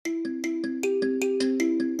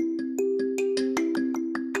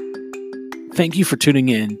Thank you for tuning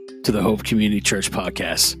in to the Hope Community Church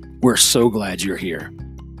podcast. We're so glad you're here.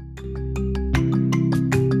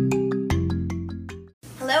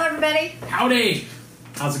 Hello, everybody. Howdy.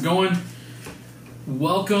 How's it going?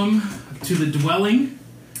 Welcome to the dwelling.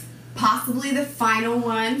 Possibly the final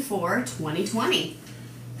one for 2020.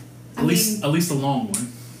 At least a long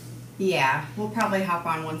one. Yeah, we'll probably hop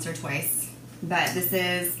on once or twice. But this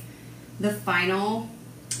is the final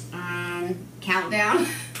countdown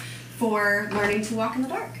for learning to walk in the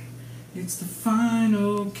dark. It's the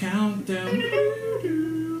final countdown.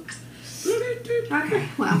 Okay,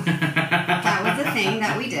 well, that was the thing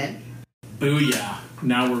that we did. Booyah.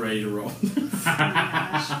 Now we're ready to roll.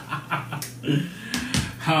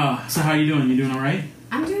 So how you doing? You doing all right?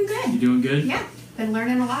 I'm doing good. You doing good? Yeah, been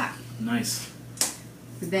learning a lot. Nice.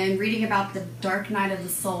 We've been reading about the dark night of the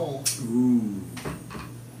soul. Ooh.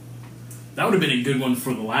 That would have been a good one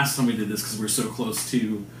for the last time we did this because we're so close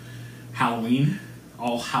to Halloween.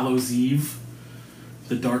 All Hallows Eve.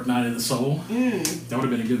 The dark night of the soul. That would have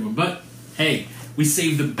been a good one. But, hey, we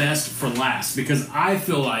saved the best for last because I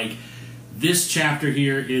feel like this chapter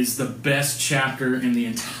here is the best chapter in the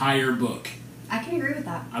entire book. I can agree with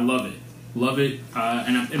that. I love it. Love it.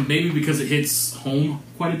 And maybe because it hits home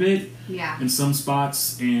quite a bit in some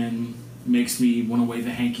spots and makes me want to wave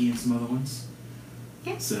a hanky in some other ones.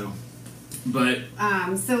 Yeah. So, but...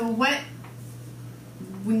 So what...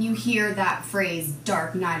 When you hear that phrase,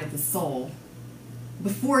 dark night of the soul,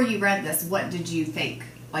 before you read this, what did you think?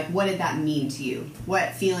 Like, what did that mean to you?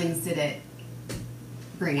 What feelings did it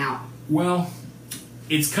bring out? Well,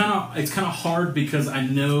 it's kind of hard because I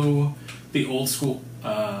know the old school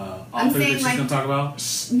author that she's going to talk about.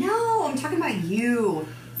 No, I'm talking about you.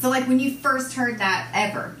 So, like, when you first heard that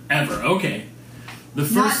ever. Ever, okay.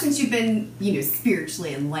 Not since you've been,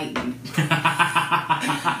 spiritually enlightened.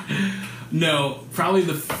 No, probably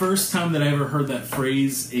the first time that I ever heard that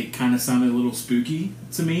phrase, it kind of sounded a little spooky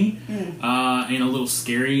to me, and a little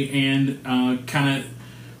scary, and kind of,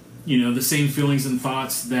 the same feelings and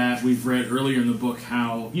thoughts that we've read earlier in the book,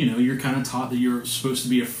 how, you're kind of taught that you're supposed to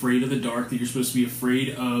be afraid of the dark, that you're supposed to be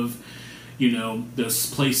afraid of, those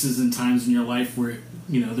places and times in your life where,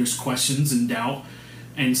 there's questions and doubt.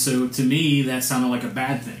 And so to me, that sounded like a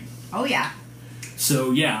bad thing. Oh, yeah.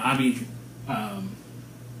 So, yeah, I mean...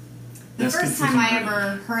 the first time I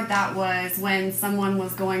ever heard that was when someone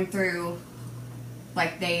was going through,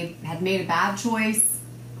 like, they had made a bad choice,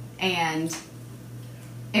 and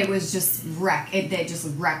it was just it just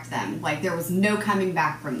wrecked them. Like, there was no coming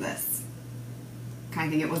back from this kind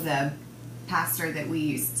of thing. It was a pastor that we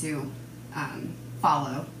used to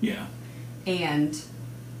follow. Yeah. And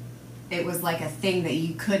it was like a thing that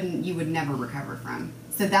you would never recover from.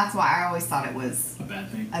 So that's why I always thought it was a bad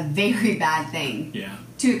thing. A very bad thing. Yeah.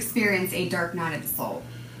 To experience a dark night of the soul.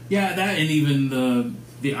 Yeah, that, and even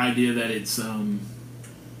the idea that it's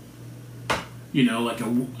like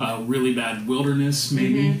a really bad wilderness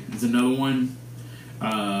maybe is another one.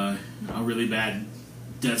 A really bad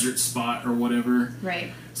desert spot or whatever.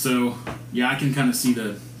 Right. So yeah, I can kind of see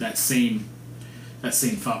that same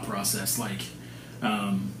thought process. Like,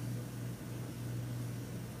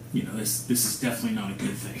 this is definitely not a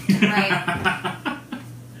good thing. Right.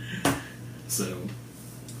 So,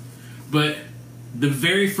 but the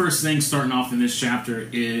very first thing starting off in this chapter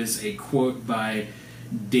is a quote by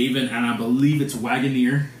David, and I believe it's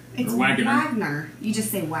Wagoner. It's Wagner. You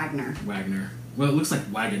just say Wagner. Wagner. Well, it looks like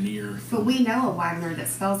Wagoner. But we know a Wagner that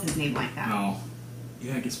spells his name like that. Oh.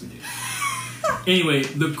 Yeah, I guess we do. Anyway,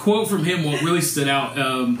 the quote from him, what really stood out,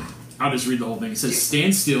 I'll just read the whole thing. It says,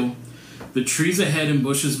 "Stand still. The trees ahead and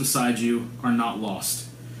bushes beside you are not lost.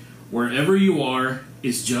 Wherever you are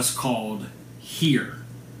is just called here.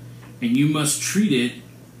 And you must treat it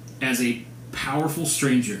as a powerful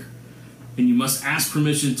stranger. And you must ask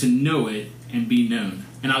permission to know it and be known."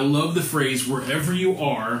 And I love the phrase, wherever you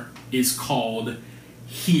are is called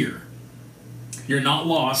here. You're not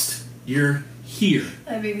lost. You're here.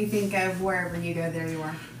 That made me think of wherever you go, there you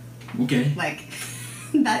are. Okay. Like,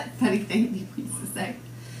 that funny thing you used to say.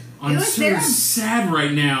 I'm so sad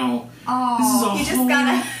right now. Oh, this is a whole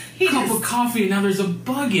cup of coffee, and now there's a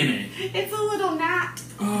bug in it. It's a little gnat.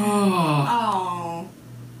 Oh.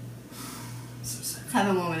 So sad. Let's have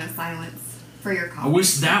a moment of silence for your coffee. I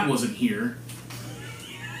wish that wasn't here.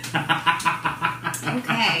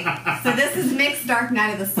 Okay, so this is Mick's Dark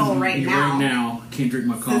Night of the Soul right now. Right now, can't drink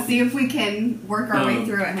my coffee. So see if we can work our way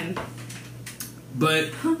through it.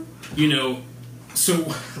 But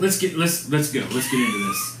so let's go. Let's get into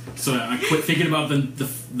this. So I quit thinking about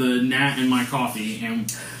the gnat in my coffee,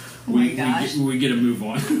 and we get a move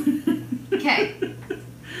on. Okay.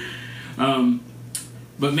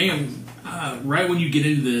 But man, right when you get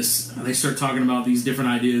into this, they start talking about these different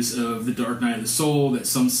ideas of the dark night of the soul, that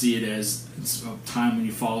some see it as it's a time when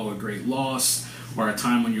you follow a great loss, or a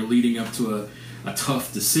time when you're leading up to a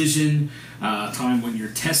tough decision, a time when you're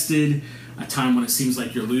tested, a time when it seems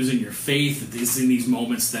like you're losing your faith. It's in these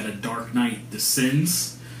moments that a dark night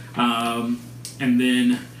descends. And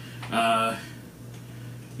then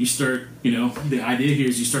you start, the idea here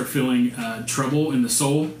is you start feeling trouble in the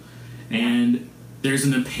soul, and there's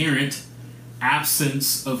an apparent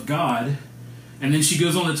absence of God. And then she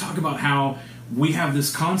goes on to talk about how we have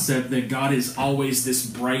this concept that God is always this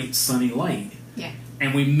bright, sunny light. Yeah.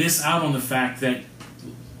 And we miss out on the fact that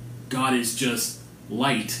God is just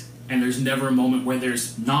light, and there's never a moment where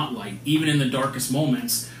there's not light. Even in the darkest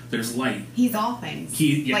moments, there's light. He's all things.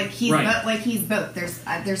 He's both.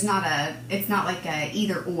 There's not a. It's not like a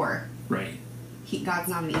either or. Right. God's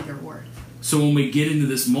not an either or. So when we get into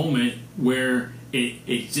this moment where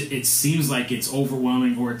it seems like it's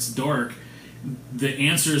overwhelming or it's dark, the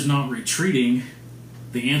answer is not retreating.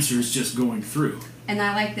 The answer is just going through. And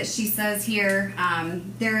I like that she says here,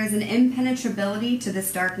 there is an impenetrability to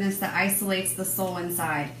this darkness that isolates the soul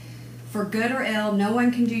inside. For good or ill, no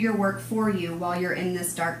one can do your work for you while you're in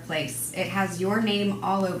this dark place. It has your name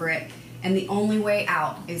all over it, and the only way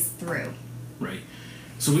out is through. Right.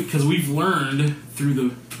 So because we've learned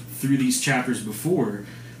through these chapters before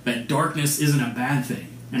that darkness isn't a bad thing.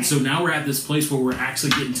 And so now we're at this place where we're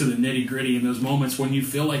actually getting to the nitty gritty in those moments when you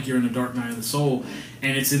feel like you're in a dark night of the soul,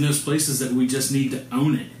 and it's in those places that we just need to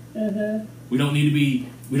own it. Mm-hmm. We don't need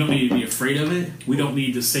to be afraid of it. We don't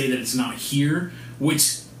need to say that it's not here,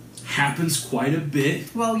 which happens quite a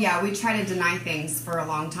bit. Well, yeah, we try to deny things for a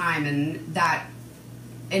long time, and that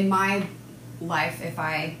in my life, if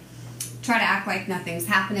I try to act like nothing's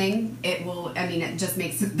happening, it just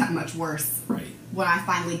makes it that much worse. Right. When I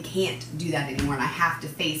finally can't do that anymore and I have to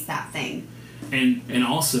face that thing. And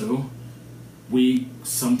also, we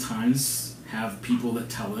sometimes have people that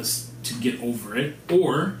tell us to get over it,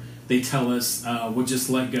 or they tell us, we'll just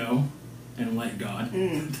let go and let God.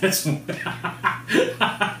 That's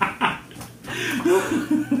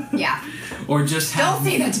yeah. Or just don't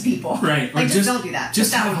say that to people. Right. Like, just don't do that.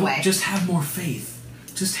 Just that one away. Just have more faith.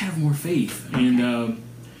 Just have more faith. And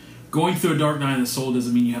going through a dark night of the soul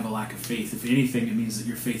doesn't mean you have a lack of faith. If anything, it means that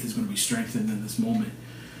your faith is going to be strengthened in this moment.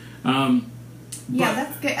 Yeah,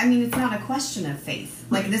 that's good. I mean, it's not a question of faith.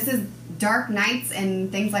 Like, this is dark nights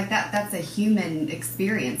and things like that. That's a human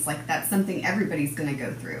experience. Like, that's something everybody's going to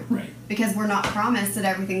go through. Right. Because we're not promised that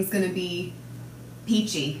everything's going to be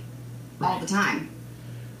peachy all the time.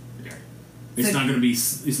 It's not going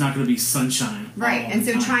to be sunshine. Right. And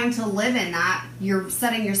so time. trying to live in that, you're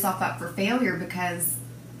setting yourself up for failure because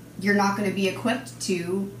you're not going to be equipped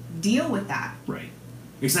to deal with that. Right.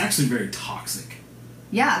 It's actually very toxic.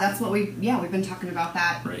 Yeah, that's what we've been talking about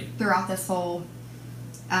that throughout this whole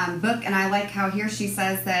book. And I like how here she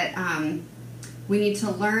says that we need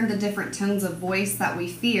to learn the different tones of voice that we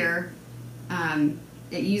fear.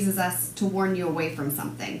 It uses us to warn you away from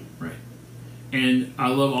something. Right. And I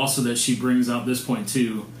love also that she brings out this point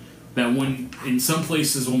too, that when in some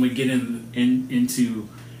places when we get into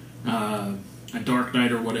a dark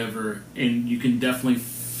night or whatever, and you can definitely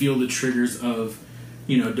feel the triggers of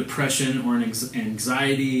depression or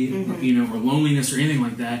anxiety, or loneliness or anything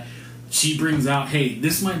like that. She brings out, hey,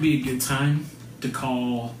 this might be a good time to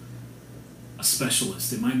call a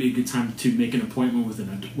specialist. It might be a good time to make an appointment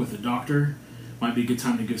with a doctor. Might be a good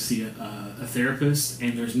time to go see a therapist,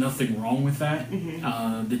 and there's nothing wrong with that.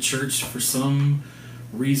 The church, for some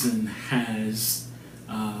reason, has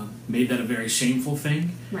made that a very shameful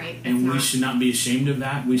thing, right? And we should not be ashamed of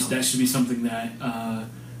that. That should be something that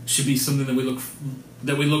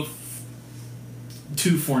we look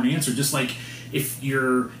to for an answer. Just like if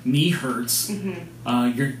your knee hurts, you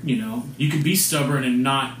can be stubborn and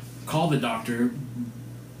not call the doctor,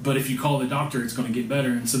 but if you call the doctor, it's going to get better.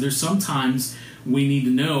 And so there's sometimes we need to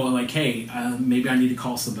know, like, hey, maybe I need to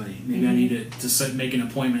call somebody. Maybe I need to make an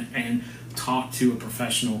appointment and talk to a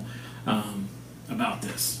professional about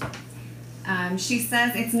this. She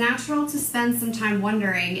says, it's natural to spend some time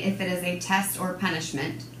wondering if it is a test or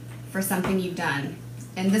punishment for something you've done.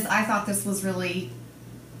 And I thought this was really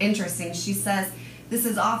interesting. She says, this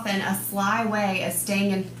is often a sly way of staying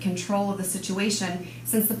in control of the situation,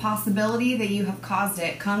 since the possibility that you have caused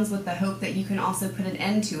it comes with the hope that you can also put an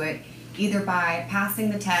end to it, either by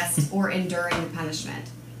passing the test or enduring the punishment.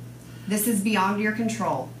 This is beyond your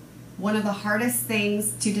control. One of the hardest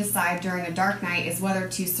things to decide during a dark night is whether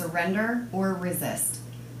to surrender or resist.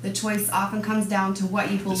 The choice often comes down to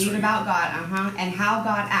what you believe about God and how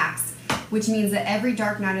God acts, which means that every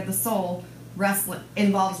dark night of the soul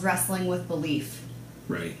involves wrestling with belief.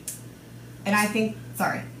 Right. And I think,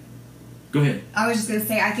 sorry. Go ahead. I was just going to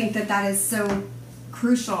say, I think that is so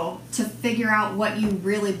crucial to figure out what you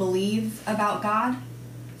really believe about God.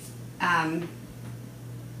 And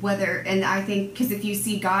I think, because if you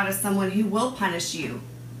see God as someone who will punish you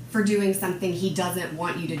for doing something he doesn't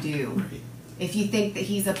want you to do, Right. if you think that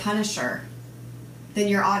he's a punisher, then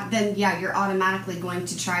you're automatically going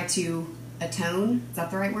to try to atone, is that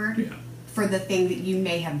the right word? Yeah. For the thing that you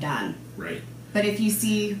may have done. Right. But if you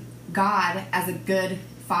see God as a good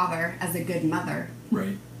father, as a good mother,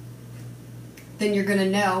 Right. then you're going to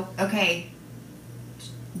know, okay,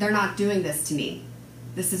 they're not doing this to me.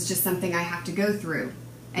 This is just something I have to go through.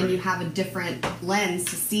 And Right. you have a different lens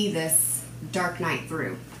to see this dark night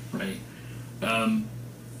through. Right.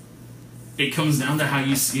 It comes down to how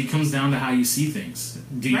you see, things.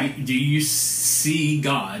 Right. Do you see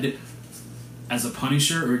God as a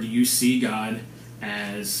punisher, or do you see God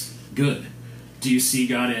as good? Do you see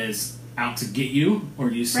God as out to get you, or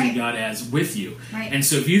do you see Right. God as with you? Right. And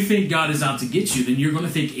so if you think God is out to get you, then you're going to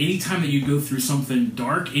think anytime that you go through something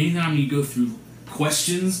dark, anytime you go through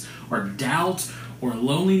questions or doubt or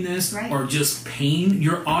loneliness Right. or just pain,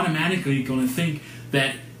 you're automatically going to think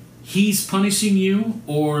that he's punishing you,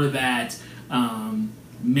 or that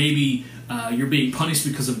maybe you're being punished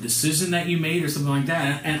because of a decision that you made or something like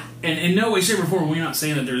that. And in no way, shape, or form, we're not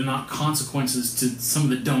saying that there's not consequences to some of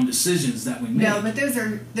the dumb decisions that we make. No, but those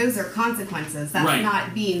are consequences. That's Right.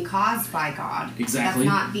 not being caused by God. Exactly.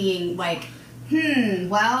 That's not being like,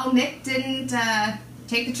 well, Nick didn't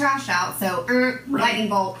take the trash out, so Right. lightning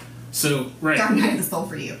bolt, So, right. dark night of the soul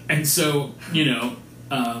for you. And so,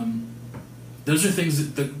 those are things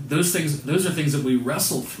that we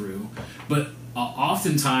wrestle through. But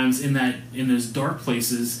oftentimes in those dark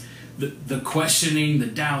places, the questioning, the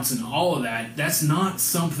doubts, and all of that, that's not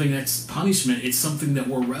something that's punishment. It's something that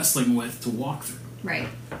we're wrestling with to walk through. Right.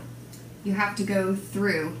 You have to go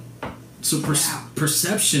through. So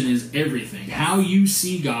perception is everything. Yes. How you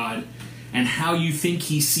see God and how you think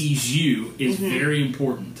he sees you is very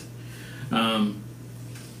important.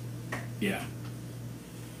 Yeah.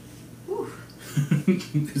 Whew.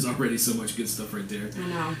 There's already so much good stuff right there.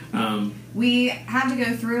 I know. We had to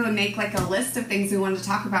go through and make like a list of things we wanted to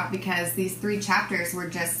talk about, because these 3 chapters were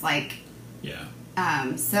just like Yeah.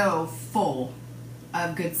 so full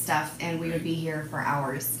of good stuff, and we would be here for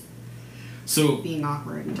hours So, being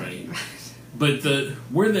awkward and Right. talking about it. but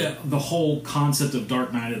where the whole concept of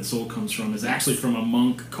Dark Night of the Soul comes from is actually from a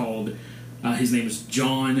monk called, his name is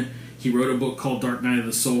John. He wrote a book called Dark Night of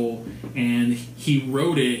the Soul, and he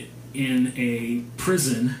wrote it in a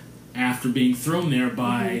prison after being thrown there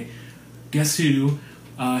by, guess who?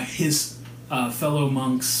 His fellow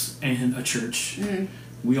monks and a church.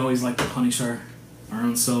 We always like to punish our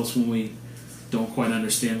own selves when we don't quite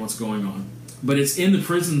understand what's going on. But it's in the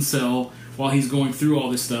prison cell while he's going through all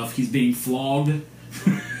this stuff. He's being flogged.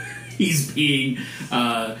 He's being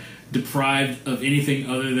deprived of anything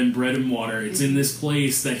other than bread and water. It's in this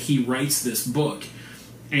place that he writes this book.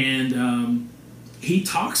 And he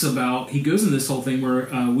talks about, he goes in this whole thing where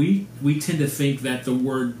we tend to think that the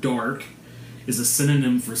word dark is a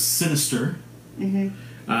synonym for sinister.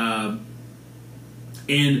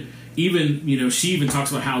 And even, she even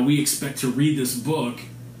talks about how we expect to read this book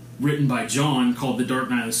written by John called The Dark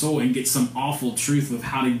Night of the Soul and get some awful truth of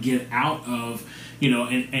how to get out of,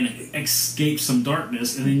 and escape some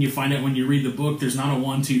darkness. And then you find out when you read the book, there's not a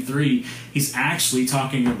 1, 2, 3. He's actually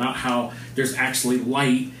talking about how there's actually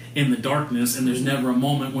light in the darkness, and there's never a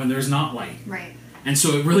moment when there's not light. Right. And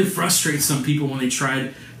so it really frustrates some people when they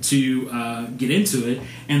try to get into it.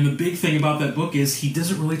 And the big thing about that book is he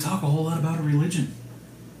doesn't really talk a whole lot about a religion.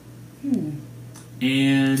 And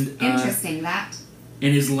Interesting, that.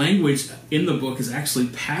 and his language in the book is actually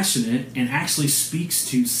passionate and actually speaks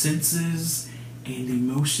to senses and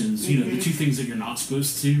emotions. The 2 things that you're not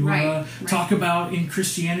supposed to talk about in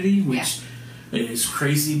Christianity, which is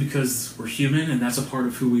crazy because we're human and that's a part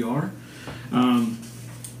of who we are.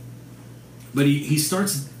 But he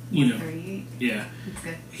starts, 138. yeah, That's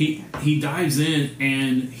good. he dives in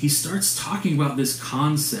and he starts talking about this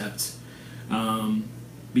concept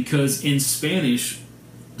because in Spanish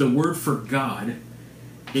the word for God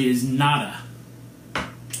is nada.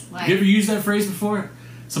 Like, Have you ever used that phrase before?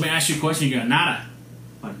 Somebody asks you a question, you go nada,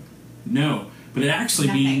 like no, but it actually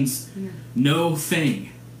nothing. means no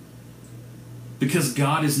thing, because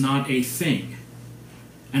God is not a thing.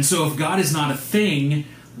 And so if God is not a thing,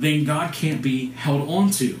 then God can't be held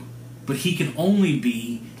onto, but he can only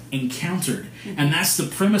be encountered. And that's the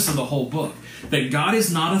premise of the whole book, that God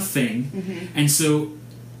is not a thing. And so,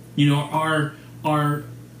 our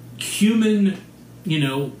human,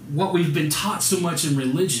 what we've been taught so much in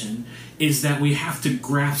religion is that we have to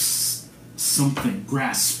grasp something.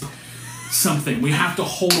 We have to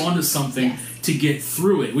hold on to something to get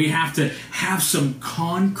through it. We have to have some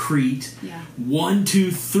concrete 1,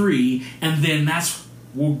 2, 3, and then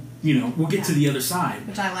we'll get to the other side.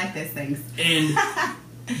 Which I like those things. And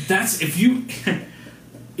that's if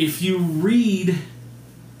you read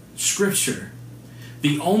Scripture,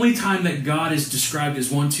 the only time that God is described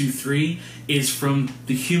as 1, 2, 3 is from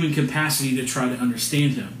the human capacity to try to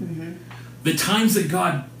understand Him. Mm-hmm. The times that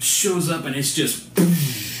God shows up and it's just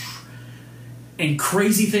and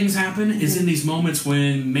crazy things happen is in these moments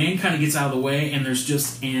when man kind of gets out of the way and there's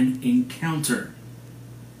just an encounter.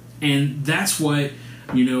 And that's what,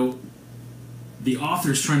 the author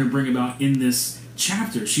is trying to bring about in this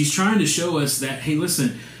chapter. She's trying to show us that, hey,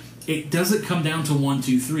 listen, it doesn't come down to 1,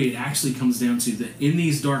 2, 3. It actually comes down to that in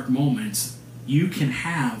these dark moments, you can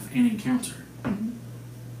have an encounter. Mm-hmm.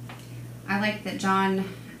 I like that John,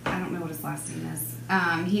 I don't know what his last name is,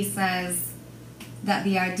 he says that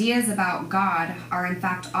the ideas about God are in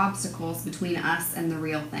fact obstacles between us and the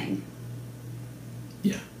real thing.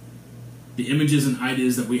 Yeah. The images and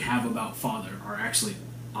ideas that we have about Father are actually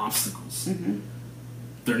obstacles. Mm-hmm.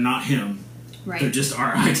 They're not Him. Right. They're just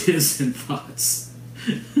our ideas and thoughts.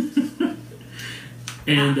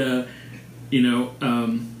 And,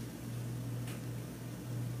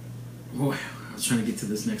 boy, I was trying to get to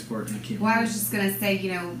this next part and I can't remember. Well, I was just going to say,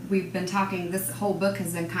 we've been talking, this whole book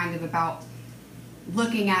has been kind of about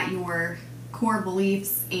looking at your core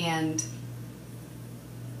beliefs and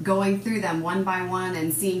going through them one by one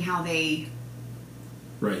and seeing how they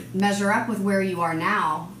measure up with where you are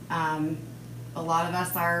now. A lot of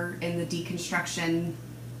us are in the deconstruction,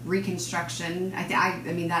 reconstruction. I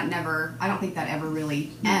don't think that ever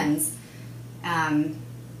really ends.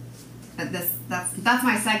 But that's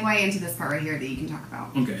my segue into this part right here that you can talk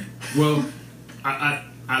about. Okay. Well,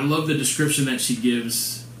 I love the description that she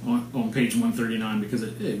gives on page 139 because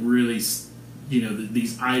it really,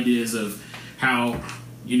 these ideas of how,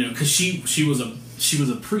 because she was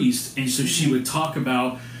a priest, and so she would talk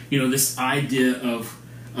about this idea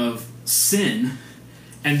of sin,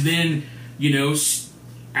 and then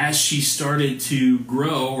as she started to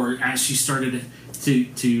grow, or as she started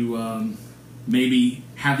to maybe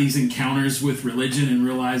have these encounters with religion and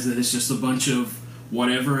realize that it's just a bunch of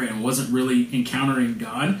whatever and wasn't really encountering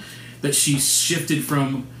God, that she shifted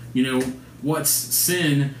from, what's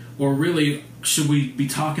sin, or really should we be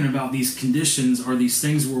talking about these conditions or these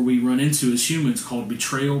things where we run into as humans called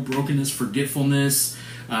betrayal, brokenness, forgetfulness,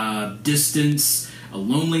 distance,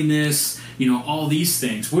 loneliness, all these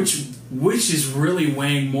things, which is really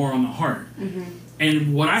weighing more on the heart. Mm-hmm.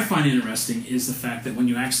 And what I find interesting is the fact that when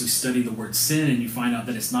you actually study the word sin and you find out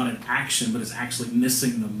that it's not an action, but it's actually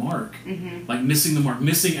missing the mark, like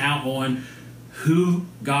missing out on who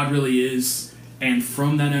God really is, and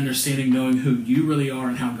from that understanding, knowing who you really are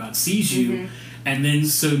and how God sees you. Mm-hmm. And then,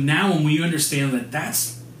 so now when we understand that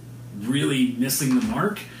that's really missing the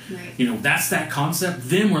mark, that's that concept,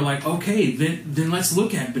 then we're like, okay, then let's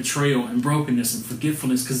look at betrayal and brokenness and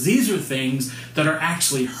forgetfulness, because these are things that are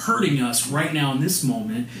actually hurting us right now in this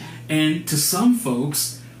moment. Yeah. And to some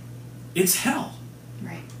folks, it's hell.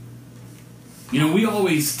 Right. We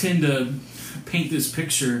always tend to paint this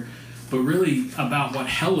picture but really about what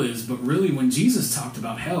hell is. But really, when Jesus talked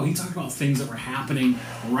about hell, He talked about things that were happening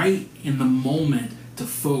right in the moment to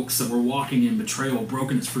folks that were walking in betrayal,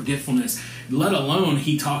 brokenness, forgetfulness, let alone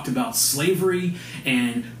He talked about slavery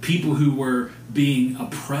and people who were being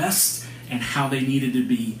oppressed and how they needed to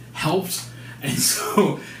be helped. And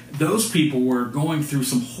so those people were going through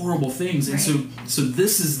some horrible things. And so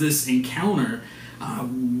this is this encounter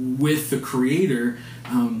with the Creator,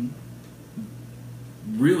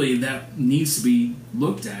 really, that needs to be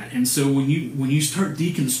looked at. And so when you start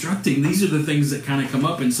deconstructing, these are the things that kind of come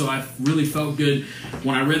up. And so I really felt good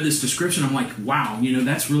when I read this description. I'm like, wow,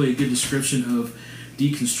 that's really a good description of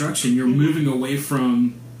deconstruction. You're moving away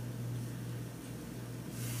from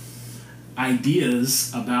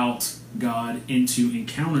ideas about God into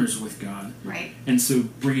encounters with God. Right. And so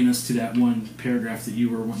bringing us to that one paragraph that you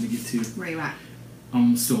were wanting to get to. Where you at?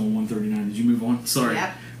 I'm still on 139. Did you move on? Sorry.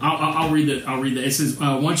 Yep. I'll read that. It says,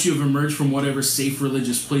 once you have emerged from whatever safe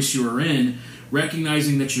religious place you are in,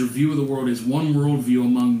 recognizing that your view of the world is one worldview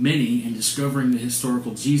among many, and discovering the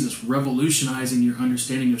historical Jesus, revolutionizing your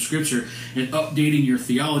understanding of Scripture and updating your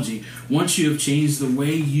theology. Once you have changed the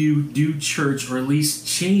way you do church, or at least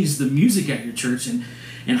changed the music at your church, and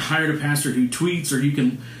hired a pastor who tweets, or you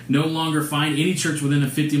can no longer find any church within a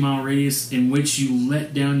 50-mile radius in which you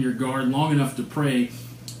let down your guard long enough to pray.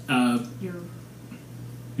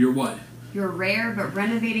 Your what? Your rare but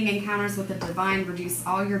renovating encounters with the divine reduce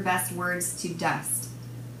all your best words to dust.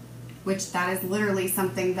 Which that is literally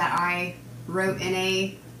something that I wrote in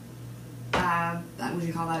a, what would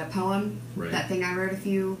you call that, a poem? Right. That thing I wrote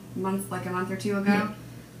a month or two ago. Yeah.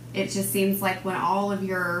 It just seems like when all of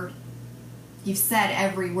you've said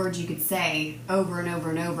every word you could say over and over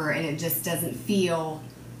and over, and it just doesn't feel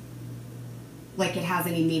like it has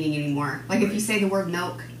any meaning anymore. Like if you say the word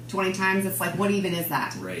milk 20 times, it's like, what even is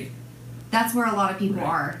that? Right. That's where a lot of people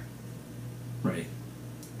are. Right.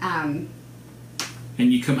 Um,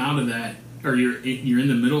 and you come out of that, or you're in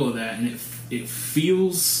the middle of that, and it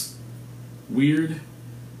feels weird,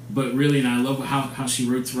 but really, and I love how she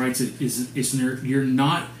writes it, is you're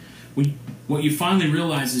not, what you finally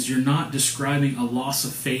realize is you're not describing a loss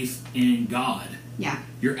of faith in God. Yeah.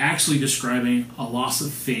 You're actually describing a loss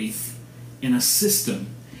of faith in a system.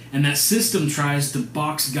 And that system tries to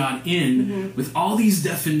box God in with all these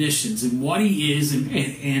definitions and what he is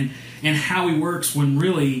and how he works, when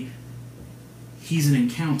really he's an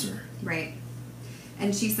encounter. Right.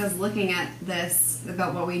 And she says, looking at this,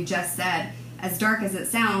 about what we just said, as dark as it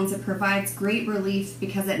sounds, it provides great relief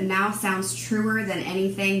because it now sounds truer than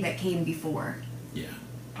anything that came before. Yeah.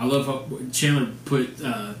 I love how Chandler put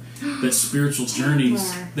that spiritual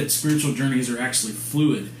journeys are actually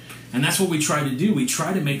fluid. And that's what we try to do. We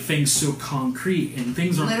try to make things so concrete, and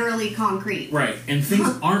things are literally concrete. Right, and things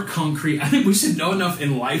aren't concrete. I think we should know enough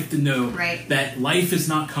in life to know that life is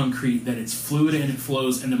not concrete, that it's fluid and it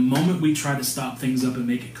flows, and the moment we try to stop things up and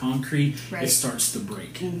make it concrete, it starts to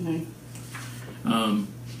break. Mm-hmm.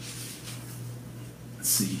 Let's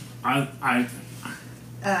see. I'm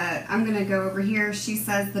going to go over here. She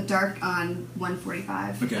says the dark on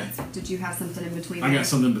 145. Okay. Did you have something in between? I got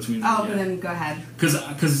something between. Oh, then go ahead.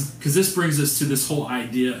 Because this brings us to this whole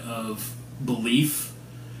idea of belief.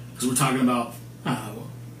 Because we're talking about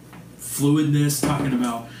fluidness, talking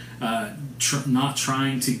about not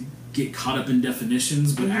trying to get caught up in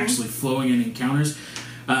definitions, but actually flowing in encounters.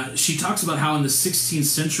 She talks about how in the 16th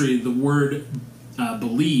century the word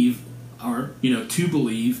believe, or to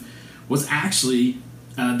believe, was actually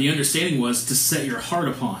the understanding was to set your heart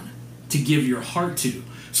upon, to give your heart to.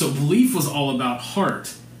 So belief was all about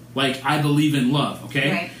heart, like I believe in love,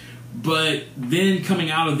 okay? Right. But then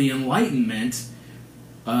coming out of the Enlightenment,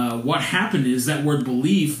 what happened is that word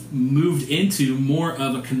belief moved into more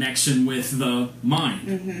of a connection with the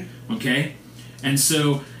mind, okay? And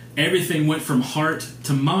so everything went from heart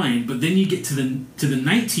to mind, but then you get to the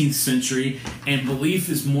 19th century, and belief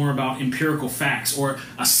is more about empirical facts or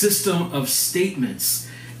a system of statements.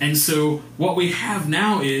 And so what we have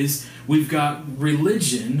now is we've got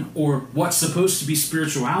religion, or what's supposed to be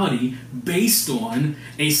spirituality, based on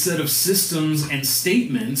a set of systems and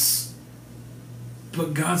statements,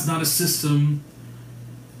 but God's not a system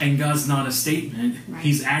and God's not a statement. Right.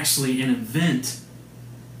 He's actually an event.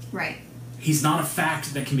 Right. He's not a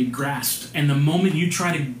fact that can be grasped. And the moment you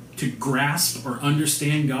try to grasp or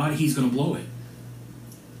understand God, he's going to blow it.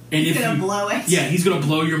 And he's going to blow it. Yeah, he's going to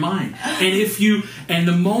blow your mind. And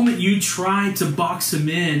the moment you try to box him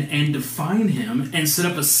in and define him and set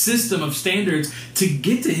up a system of standards to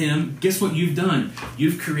get to him, guess what you've done?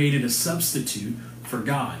 You've created a substitute for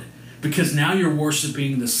God. Because now you're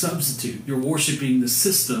worshiping the substitute. You're worshiping the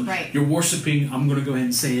system. Right. You're worshiping, I'm going to go ahead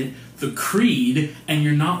and say it, the creed, and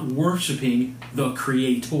you're not worshiping the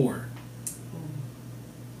creator.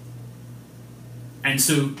 And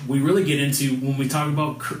so we really get into, when we talk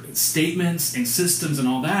about statements and systems and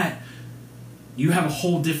all that, you have a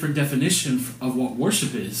whole different definition of what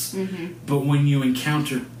worship is. But when you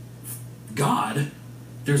encounter God,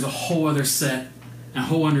 there's a whole other set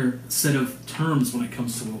of terms when it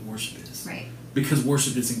comes to what worship is. Right. Because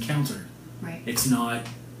worship is encountered. Right. It's not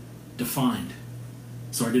defined.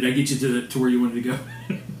 Sorry, did I get you to where you wanted to go?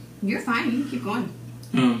 You're fine. You can keep going.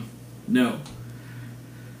 No.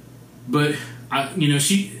 But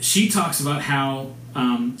she talks about how,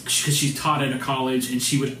 because she taught at a college, and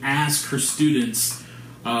she would ask her students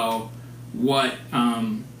what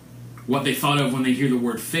they thought of when they hear the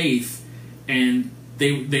word faith, and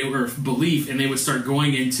they were belief, and they would start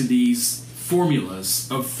going into these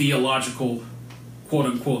formulas of theological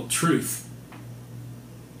quote-unquote truth.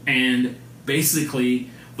 And basically,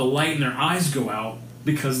 the light in their eyes go out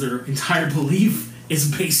because their entire belief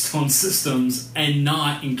is based on systems and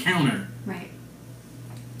not encounter. Right.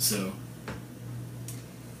 So.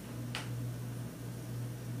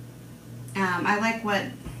 I like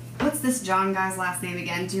what's this John guy's last name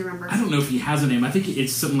again? Do you remember? I don't know if he has a name. I think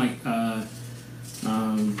it's something like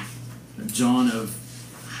John of...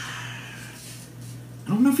 I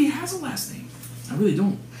don't know if he has a last name. I really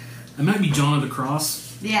don't. It might be John of the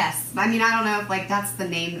Cross. Yes. I mean, I don't know if, like, that's the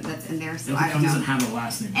name that's in there, so I don't He know. doesn't have a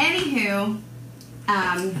last name. Anywho,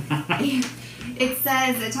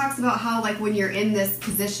 it talks about how, like, when you're in this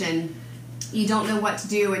position, you don't know what to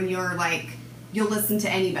do, and you're, like, you'll listen to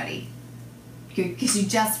anybody because you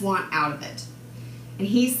just want out of it. And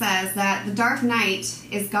he says that the dark night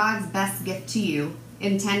is God's best gift to you,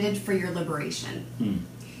 intended for your liberation.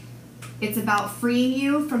 It's about freeing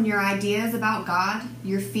you from your ideas about God,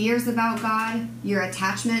 your fears about God, your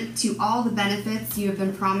attachment to all the benefits you have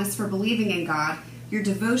been promised for believing in God, your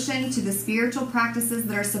devotion to the spiritual practices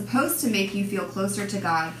that are supposed to make you feel closer to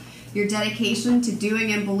God, your dedication to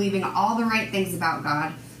doing and believing all the right things about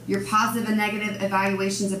God, your positive and negative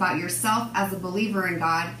evaluations about yourself as a believer in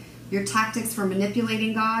God, your tactics for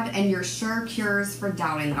manipulating God, and your sure cures for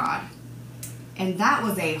doubting God. And that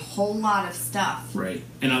was a whole lot of stuff. Right.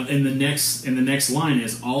 And in the next line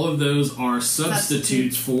is all of those are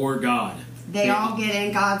substitutes for God. They all get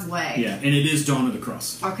in God's way. Yeah, and it is Dawn of the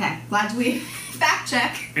Cross. Okay, glad we fact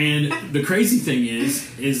check. And the crazy thing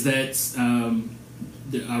is that an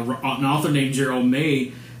author named Gerald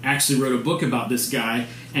May actually wrote a book about this guy,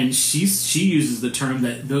 and she uses the term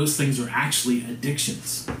that those things are actually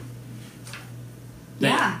addictions.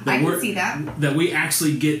 I can see that. That we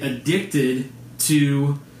actually get addicted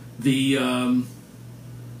to the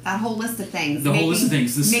that whole list of things. Whole list of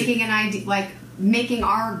things. Making an idea, like making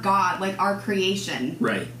our God, like our creation,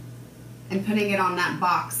 right, and putting it on that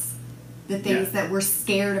box. The things that we're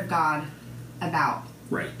scared of God about.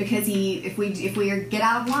 Right. Because if we get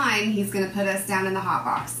out of line, he's going to put us down in the hot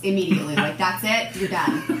box immediately. Like, that's it, you're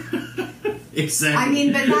done. Exactly. I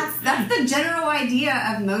mean, but that's the general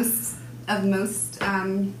idea of most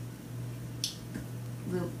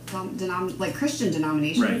like Christian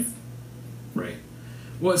denominations. Right.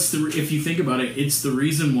 Well, if you think about it, it's the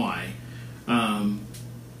reason why.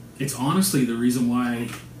 It's honestly the reason why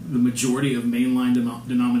the majority of mainline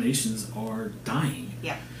denominations are dying.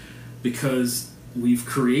 Yeah. Because we've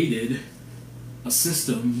created a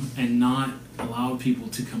system and not allowed people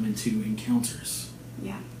to come into encounters.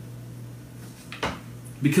 Yeah.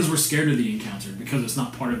 Because we're scared of the encounter, because it's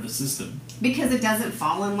not part of the system. Because it doesn't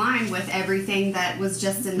fall in line with everything that was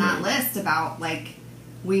just in that list about, like,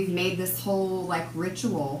 we've made this whole, like,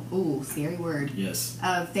 ritual, ooh, scary word, yes,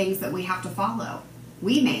 of things that we have to follow.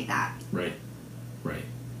 We made that. Right.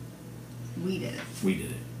 We did it. We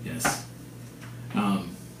did it, yes.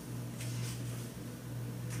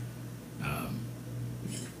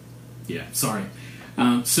 Yeah, sorry.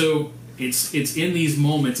 So it's in these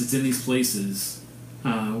moments, it's in these places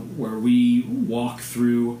where we walk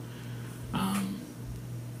through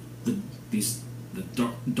the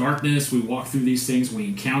darkness. We walk through these things. We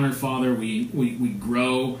encounter Father. We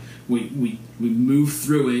grow. We move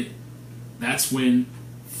through it. That's when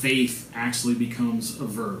faith actually becomes a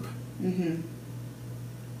verb. Mm-hmm.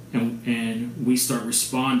 And we start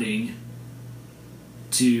responding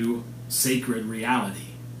to sacred reality.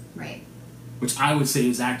 Right. Which I would say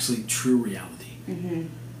is actually true reality. Mm-hmm.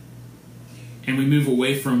 And we move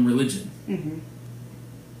away from religion. Mm-hmm.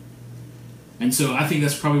 And so I think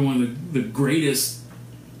that's probably one of the greatest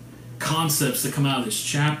concepts that come out of this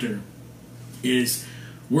chapter is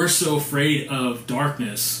we're so afraid of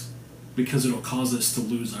darkness because it'll cause us to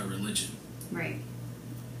lose our religion. Right.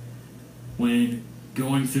 When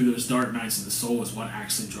going through those dark nights of the soul is what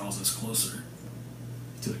actually draws us closer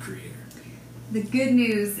to the Creator. The good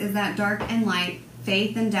news is that dark and light,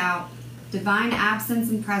 faith and doubt, divine absence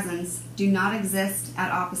and presence do not exist at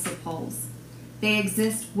opposite poles. They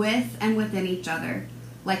exist with and within each other,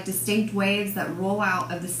 like distinct waves that roll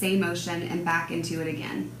out of the same ocean and back into it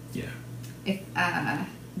again. Yeah. If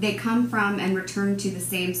they come from and return to the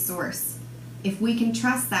same source. If we can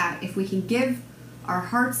trust that, if we can give our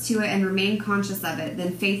hearts to it and remain conscious of it,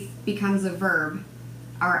 then faith becomes a verb,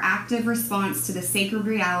 our active response to the sacred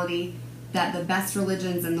reality that the best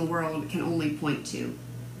religions in the world can only point to.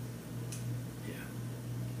 Yeah.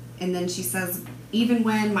 And then she says, even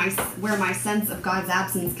where my sense of God's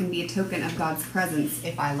absence can be a token of God's presence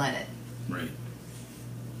if I let it. Right.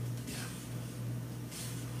 Yeah.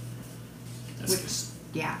 That's good.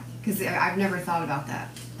 Yeah, because I've never thought about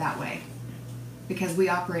that way. Because we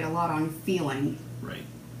operate a lot on feeling. Right.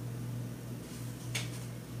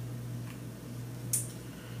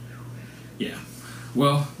 Yeah.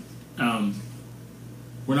 Well,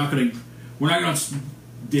 we're not gonna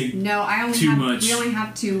dig. No, too much. We only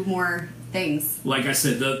have two more things. Like I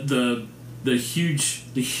said, the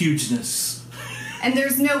hugeness. And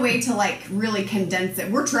there's no way to like really condense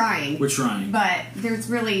it. We're trying. But there's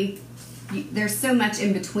so much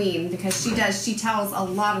in between because she tells a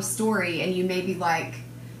lot of story and you may be like,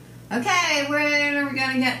 okay, when are we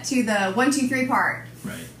going to get to the 1, 2, 3 part?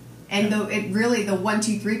 Right. And the 1,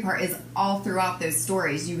 2, 3 part is all throughout those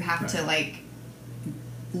stories. You have to like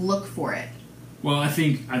look for it. Well, I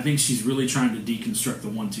think she's really trying to deconstruct the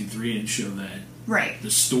 1, 2, 3 and show that right. the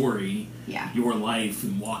story, yeah. your life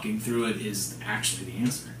and walking through it is actually the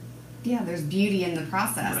answer. Yeah, there's beauty in the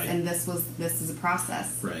process, right. and this is a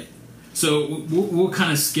process. Right. So we'll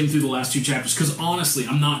kind of skim through the last 2 chapters because honestly,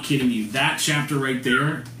 I'm not kidding you. That chapter right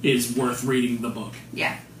there is worth reading the book.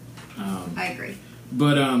 Yeah, I agree.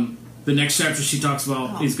 But the next chapter she talks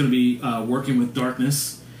about is going to be working with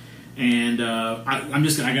darkness. And I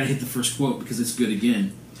gotta hit the first quote because it's good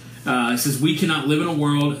again. It says, "We cannot live in a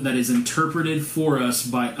world that is interpreted for us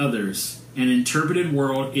by others. An interpreted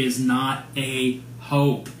world is not a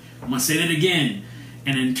hope." I'm gonna say that again.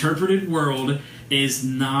 An interpreted world is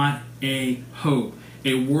not a hope.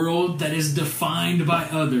 A world that is defined by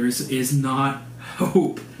others is not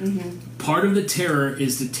hope. Mm-hmm. Part of the terror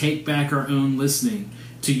is to take back our own listening,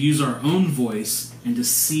 to use our own voice, and to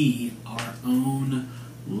see our own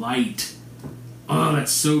light. Oh,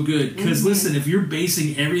 that's so good. Because listen, if you're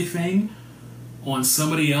basing everything on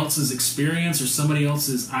somebody else's experience or somebody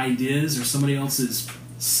else's ideas or somebody else's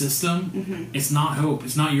system, it's not hope.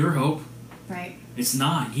 It's not your hope. Right. It's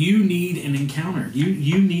not. You need an encounter.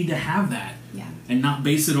 You need to have that. Yeah. And not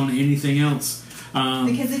base it on anything else.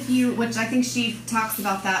 Because if you, which I think she talks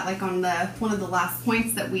about that, like on one of the last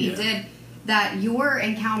points that we did, that your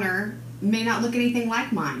encounter may not look anything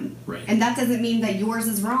like mine. Right. And that doesn't mean that yours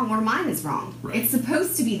is wrong or mine is wrong. Right. It's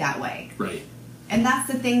supposed to be that way. Right. And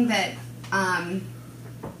that's the thing that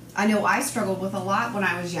I know I struggled with a lot when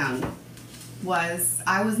I was young, was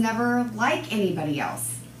I was never like anybody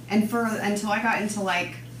else. And until I got into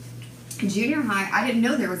like junior high, I didn't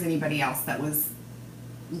know there was anybody else that was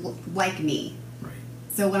like me. Right.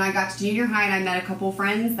 So when I got to junior high and I met a couple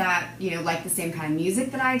friends that, liked the same kind of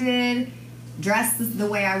music that I did, dressed the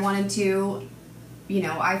way I wanted to,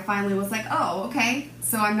 I finally was like, oh, okay,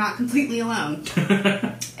 so I'm not completely alone.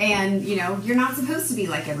 And, you're not supposed to be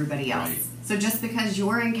like everybody else. Right. So just because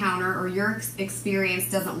your encounter or your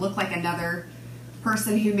experience doesn't look like another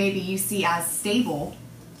person who maybe you see as stable,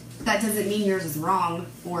 that doesn't mean yours is wrong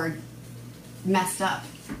or messed up.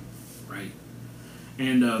 Right.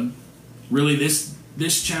 And really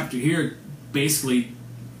this chapter here basically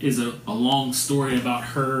is a long story about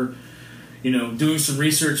her doing some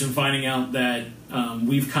research and finding out that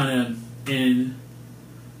we've kind of, in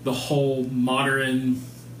the whole modern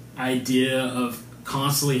idea of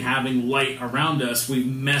constantly having light around us, we've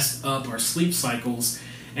messed up our sleep cycles.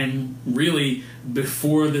 And really,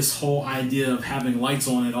 before this whole idea of having lights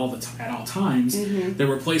on at all times, there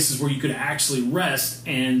were places where you could actually rest,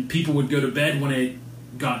 and people would go to bed when it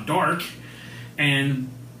got dark, and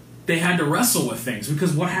they had to wrestle with things.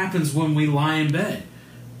 Because what happens when we lie in bed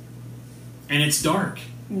and it's dark?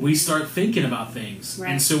 We start thinking about things.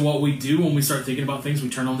 Right. And so what we do when we start thinking about things, we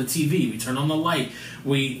turn on the TV, we turn on the light.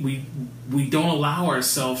 We don't allow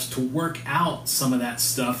ourselves to work out some of that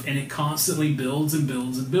stuff, and it constantly builds and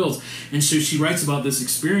builds and builds. And so she writes about this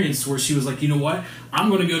experience where she was like, you know what? I'm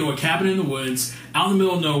going to go to a cabin in the woods, out in the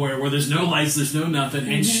middle of nowhere, where there's no lights, there's no nothing.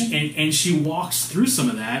 And she walks through some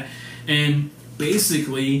of that, and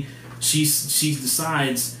basically she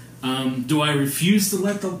decides, do I refuse to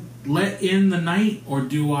let in the night, or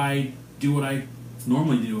do I do what I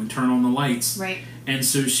normally do and turn on the lights? Right. And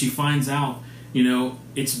so she finds out,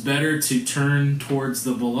 it's better to turn towards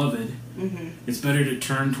the beloved. It's better to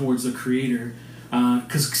turn towards the Creator.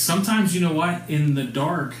 Because sometimes, in the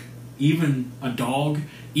dark, even a dog,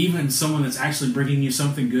 even someone that's actually bringing you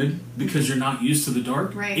something good, because you're not used to the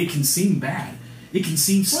dark, it can seem bad. It can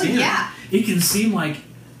seem scary. Well, yeah. It can seem like,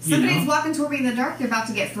 somebody's walking toward me in the dark, they're about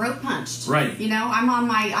to get throat punched. Right.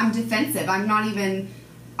 I'm defensive. I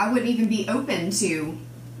wouldn't even be open to,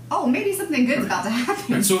 maybe something good's about to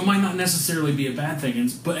happen. And so it might not necessarily be a bad thing,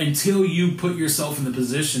 but until you put yourself in the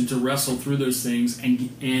position to wrestle through those things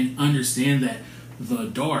and understand that the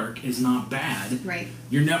dark is not bad, right?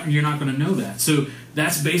 You're not going to know that. So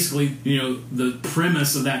that's basically, the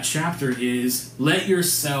premise of that chapter is let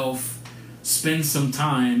yourself spend some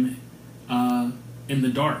time in the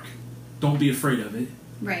dark. Don't be afraid of it.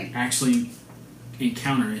 Right. Actually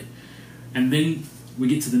encounter it. And then we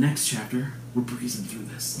get to the next chapter. We're breezing through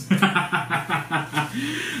this.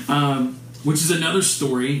 Which is another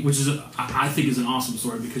story, which is I think is an awesome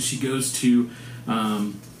story, because she goes to let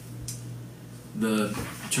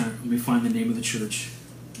me find the name of the church.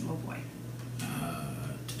 Oh boy.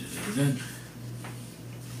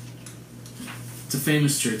 It's a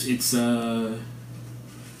famous church.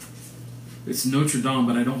 It's Notre Dame,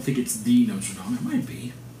 but I don't think it's the Notre Dame. It might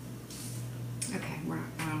be.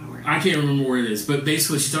 remember. I can't remember where it is, but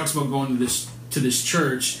basically she talks about going to this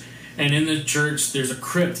church, and in the church there's a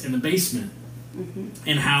crypt in the basement,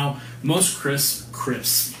 and how most crypts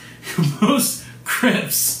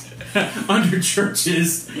under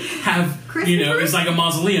churches have, it's like a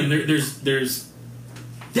mausoleum. There's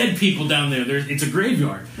dead people down there. It's a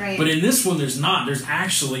graveyard. Right. But in this one, there's not. There's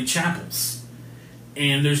actually chapels.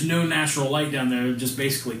 And there's no natural light down there, just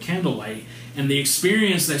basically candlelight. And the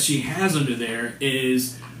experience that she has under there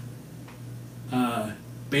is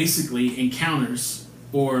basically encounters,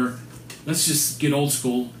 or let's just get old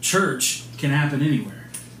school, church can happen anywhere.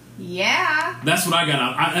 Yeah. That's what I got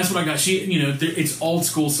out. That's what I got. It's old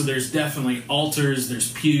school, so there's definitely altars, there's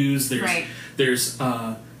pews, there's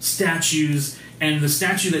statues, and the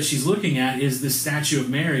statue that she's looking at is the statue of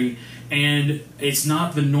Mary, and it's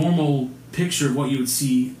not the normal picture of what you would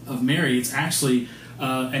see of Mary. It's actually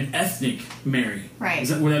an ethnic Mary. Right.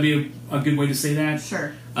 Would that be a good way to say that?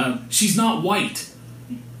 Sure. She's not white.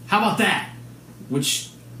 How about that? Which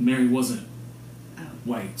Mary wasn't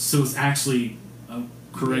white, so it's actually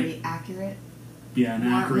correct. Maybe accurate. Yeah,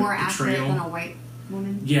 More portrayal. accurate than a white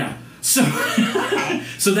woman. Yeah. So, Okay.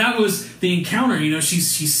 So that was the encounter.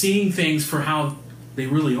 She's seeing things for how they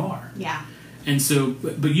really are. Yeah. And so,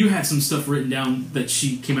 but you had some stuff written down that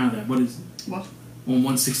she came out of that. What is? Well, on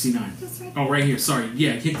 169. that's right. Oh, right here. Sorry.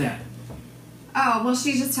 Yeah, hit that. Oh, well,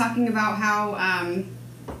 she's just talking about how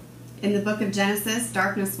in the book of Genesis,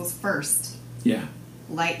 darkness was first. Yeah.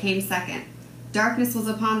 Light came second. Darkness was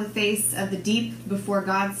upon the face of the deep before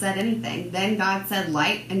God said anything. Then God said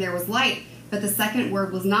light, and there was light. But the second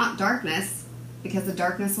word was not darkness, because the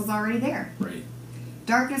darkness was already there. Right.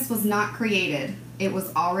 Darkness was not created. It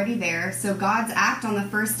was already there. So God's act on the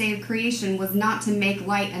first day of creation was not to make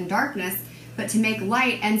light and darkness, but to make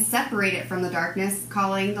light and separate it from the darkness,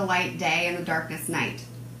 calling the light day and the darkness night.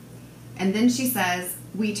 And then she says,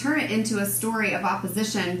 we turn it into a story of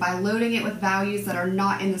opposition by loading it with values that are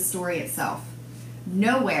not in the story itself.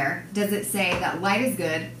 Nowhere does it say that light is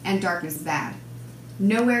good and darkness bad.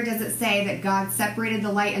 Nowhere does it say that God separated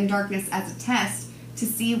the light and darkness as a test to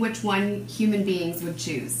see which one human beings would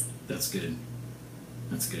choose. That's good.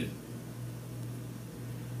 That's good.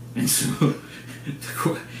 And so,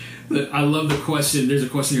 I love the question. There's a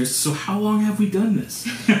question here. So how long have we done this?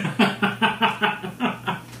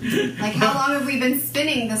 Like, how long have we been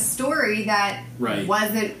spinning the story that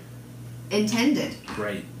wasn't intended?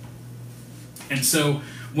 Right. And so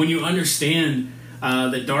when you understand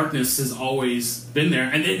that darkness has always been there,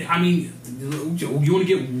 and then, you want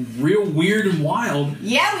to get real weird and wild.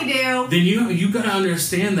 Yeah, we do. Then you got to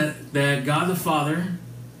understand that God the Father,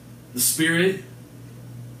 the Spirit,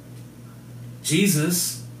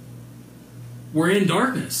 Jesus, were in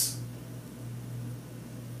darkness.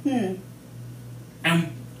 And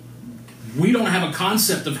we don't have a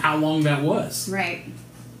concept of how long that was. Right.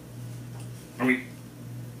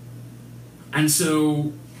 And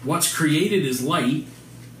so what's created is light.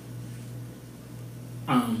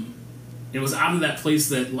 It was out of that place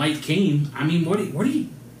that light came. What do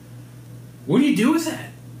you do with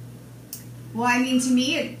that? Well, to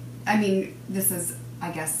me, this is,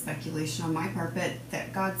 I guess, speculation on my part, but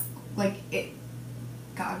that God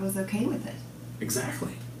was okay with it.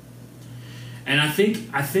 Exactly. And I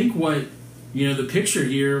think what, the picture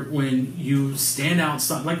here, when you stand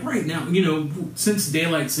outside, like right now, since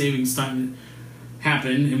daylight savings time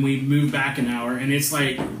happened and we moved back an hour, and it's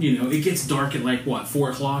like, it gets dark at like, what,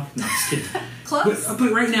 4 o'clock? No, just kidding. Close.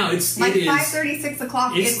 But right now, it's like it is 5:30, 6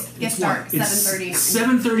 o'clock, it gets dark. 7:39.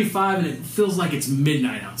 7:35, and it feels like it's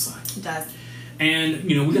midnight outside. It does. And,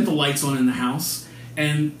 we got the lights on in the house,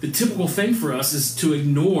 and the typical thing for us is to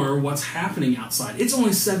ignore what's happening outside. It's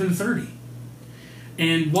only 7:30.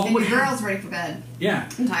 And what would happen? The girl's ready for bed. Yeah.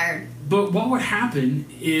 I'm tired. But what would happen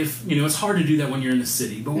if, it's hard to do that when you're in the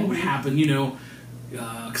city, but what would happen,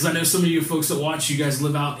 because I know some of you folks that watch, you guys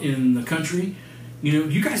live out in the country,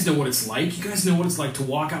 you guys know what it's like. You guys know what it's like to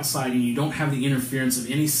walk outside and you don't have the interference of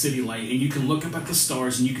any city light, and you can look up at the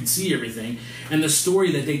stars and you can see everything. And the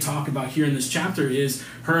story that they talk about here in this chapter is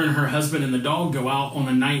her and her husband and the dog go out on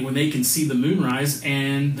a night when they can see the moonrise,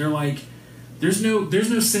 and they're like, there's no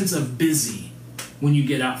sense of busy when you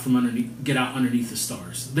get out underneath the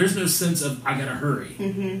stars. There's no sense of I gotta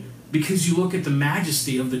hurry, because you look at the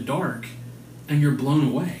majesty of the dark and you're blown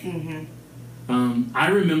away. I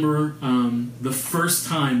remember the first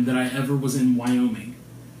time that I ever was in Wyoming,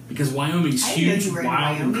 because Wyoming's huge,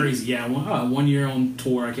 wild, and crazy. Yeah, 1 year on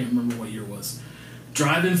tour. I can't remember what year it was.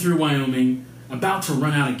 Driving through Wyoming, about to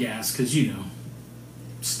run out of gas, because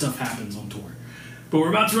stuff happens on tour. But we're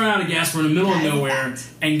about to run out of gas. We're in the middle of nowhere,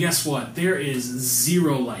 and guess what? There is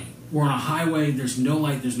zero light. we're on a highway, there's no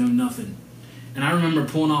light, there's no nothing. And I remember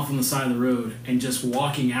pulling off on the side of the road and just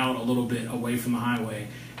walking out a little bit away from the highway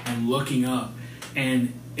and looking up.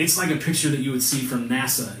 And it's like a picture that you would see from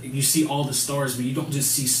NASA. You see all the stars, but you don't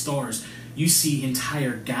just see stars. You see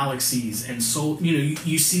entire galaxies and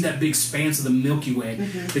you see that big expanse of the Milky Way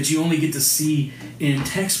that you only get to see in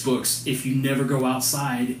textbooks if you never go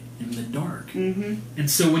outside in the dark. And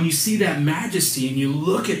so when you see that majesty and you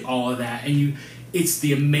look at all of that, and it's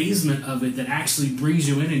the amazement of it that actually brings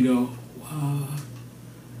you in and go,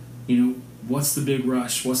 what's the big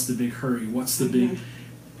rush? What's the big hurry? What's the big...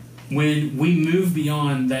 When we move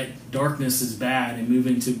beyond that darkness is bad and move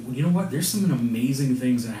into, you know what? There's some amazing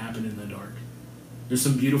things that happen in the dark. There's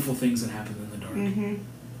some beautiful things that happen in the dark.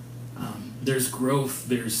 There's growth.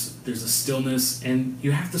 There's a stillness, and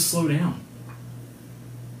you have to slow down.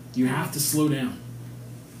 You have to slow down.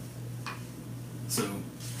 So,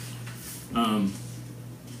 I'm on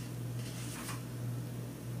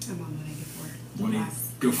what I get for it.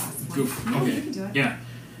 Go for it. Oh, Okay. you can do it. Yeah.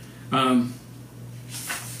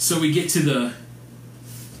 So we get to the...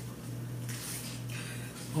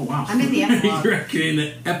 Oh, wow. I'm in the epilogue. You're in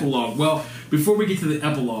the epilogue. Well, before we get to the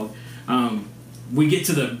epilogue, we get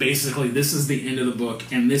to basically, this is the end of the book,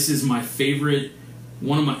 and this is my favorite,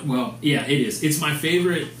 it is. It's my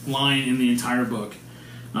favorite line in the entire book.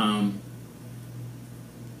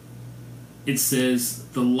 It says,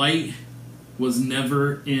 "The light was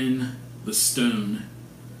never in the stone.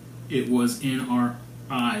 It was in our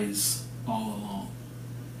eyes all along."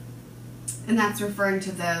 And that's referring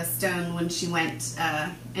to the stone when she went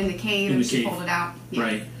in the cave and she pulled it out. Yeah.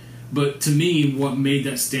 Right. But to me, what made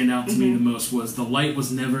that stand out to me the most was the light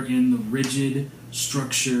was never in the rigid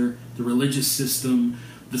structure, the religious system,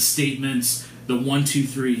 the statements, the 1, 2,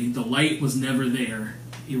 3. The light was never there.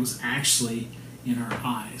 It was actually in our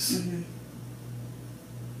eyes.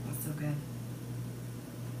 That's so good.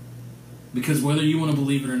 Because whether you want to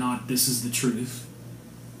believe it or not, this is the truth.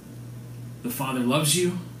 The Father loves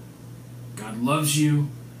you. God loves you.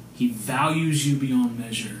 He values you beyond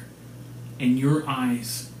measure. And your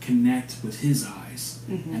eyes connect with His eyes.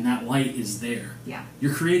 And that light is there. Yeah.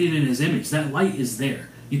 You're created in His image. That light is there.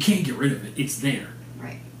 You can't get rid of it. It's there.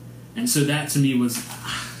 Right. And so that to me was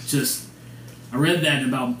just... I read that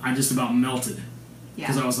and I just about melted. Yeah.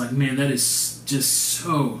 Because I was like, man, that is just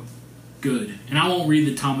so good. And I won't read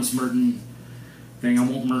the Thomas Merton thing. I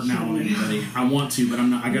won't Merton out on anybody. I want to, but I'm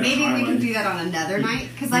not. I got to Maybe highlight we can it. do that on another night,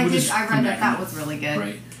 because I read that was really good.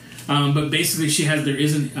 Right. But basically, there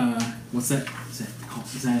isn't. What's that?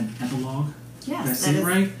 Is that an epilogue? Yes, Did I say it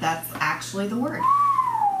right? That's actually the word.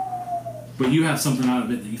 But you have something out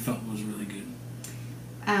of it that you felt was really good.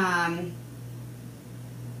 I'm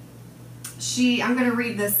going to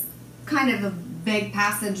read this kind of a big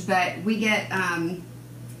passage, but we've gotten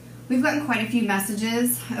quite a few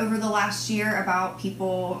messages over the last year about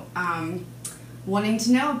people wanting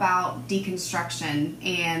to know about deconstruction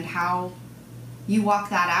and how you walk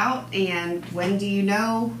that out, and when do you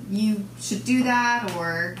know you should do that,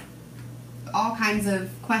 or all kinds of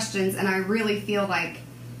questions. And I really feel like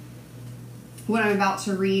what I'm about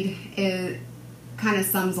to read kind of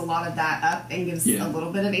sums a lot of that up and gives a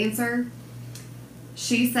little bit of answer.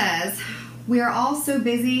 She says, "We are all so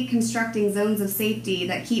busy constructing zones of safety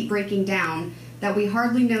that keep breaking down that we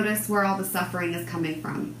hardly notice where all the suffering is coming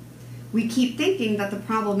from. We keep thinking that the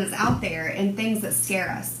problem is out there in things that scare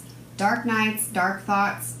us. Dark nights, dark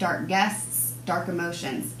thoughts, dark guests, dark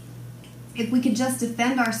emotions. If we could just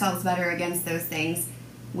defend ourselves better against those things,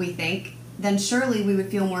 we think, then surely we would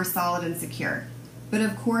feel more solid and secure. But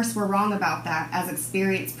of course we're wrong about that, as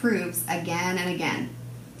experience proves again and again.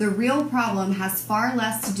 The real problem has far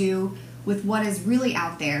less to do with what is really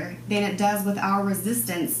out there than it does with our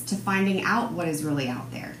resistance to finding out what is really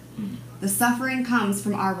out there. The suffering comes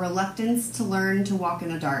from our reluctance to learn to walk in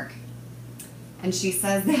the dark." And she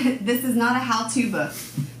says that this is not a how-to book,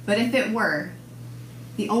 but if it were,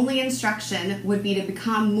 the only instruction would be to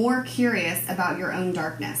become more curious about your own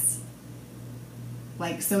darkness.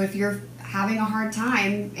 Like, so if you're having a hard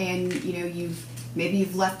time and, maybe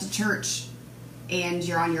you've left a church and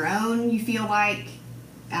you're on your own, you feel like,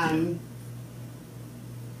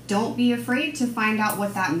 don't be afraid to find out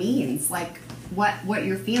what that means, like what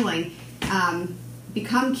you're feeling.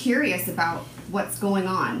 Become curious about what's going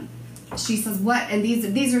on. She says, and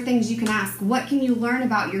these are things you can ask. What can you learn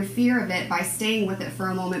about your fear of it by staying with it for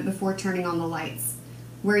a moment before turning on the lights?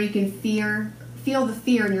 Where you can feel the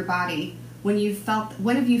fear in your body. When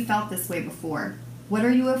have you felt this way before? What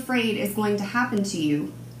are you afraid is going to happen to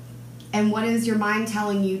you? And what is your mind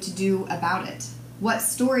telling you to do about it? What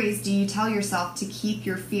stories do you tell yourself to keep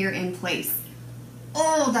your fear in place?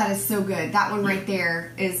 Oh, that is so good. That one right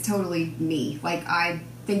there is totally me. Like, I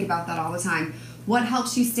think about that all the time. What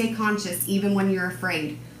helps you stay conscious even when you're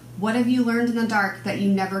afraid? What have you learned in the dark that you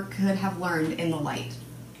never could have learned in the light?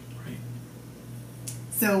 Right.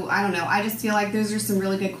 So, I don't know. I just feel like those are some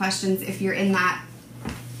really good questions if you're in that,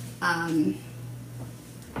 I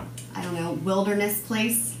don't know, wilderness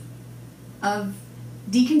place of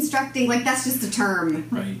deconstructing. Like, that's just a term.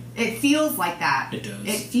 Right. It feels like that. It does.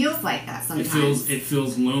 It feels like that sometimes. It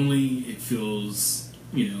feels lonely. It feels,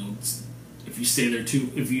 if you stay there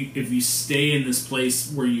too, if you stay in this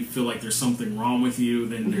place where you feel like there's something wrong with you,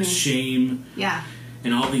 then there's shame. Yeah.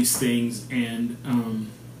 And all these things, and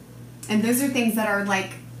those are things that are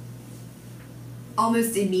like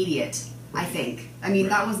almost immediate, I think. I mean,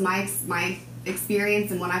 that was my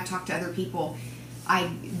experience, and when I've talked to other people,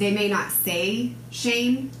 they may not say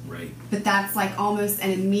shame, right, but that's like almost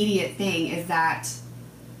an immediate thing, is that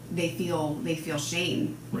they feel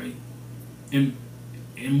shame. Right.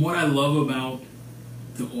 And what I love about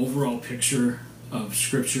the overall picture of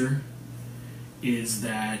Scripture is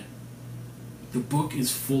that the book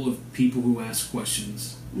is full of people who ask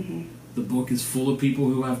questions. Mm-hmm. The book is full of people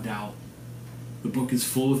who have doubt. The book is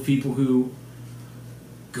full of people who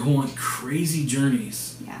go on crazy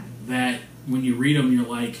journeys. Yeah. That when you read them, you're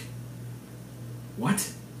like,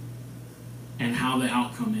 what? And how the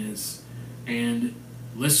outcome is. And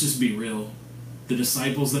let's just be real. The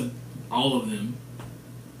disciples, that all of them,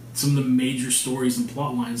 some of the major stories and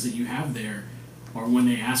plot lines that you have there are when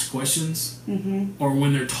they ask questions, or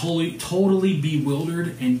when they're totally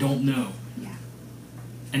bewildered and don't know. Yeah.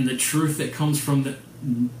 And the truth that comes from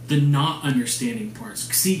the not understanding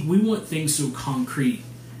parts. See, we want things so concrete.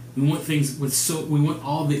 We want things we want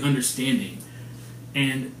all the understanding,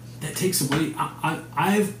 and that takes away.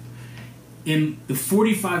 I've in the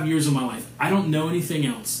 45 years of my life, I don't know anything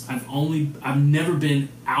else. I've never been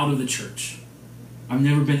out of the church. I've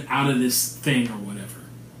never been out of this thing or whatever.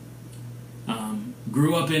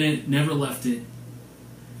 Grew up in it, never left it.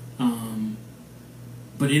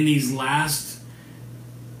 But in these last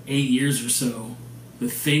 8 years or so, the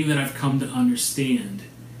thing that I've come to understand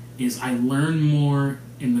is I learn more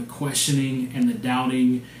in the questioning and the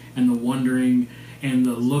doubting and the wondering and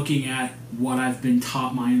the looking at what I've been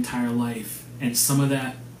taught my entire life, and some of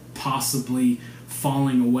that possibly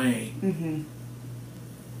falling away. Mm-hmm.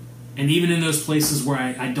 And even in those places where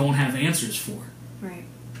I don't have answers for. Right.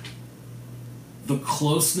 The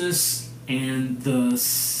closeness and the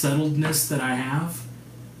settledness that I have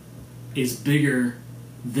is bigger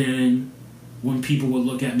than when people would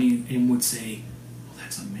look at me and would say, well,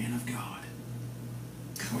 that's a man of God.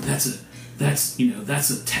 Or that's a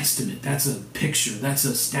testament, that's a picture, that's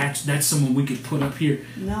a statue, that's someone we could put up here.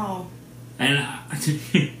 No. And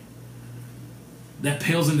that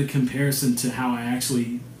pales into comparison to how I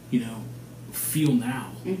actually, feel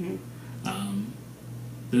now. Mm-hmm.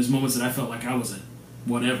 There's moments that I felt like I was a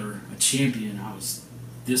champion, I was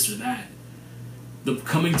this or that. The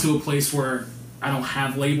coming to a place where I don't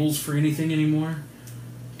have labels for anything anymore,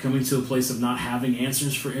 coming to a place of not having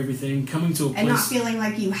answers for everything, coming to a place... And not feeling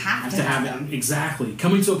like you have to have them. Exactly.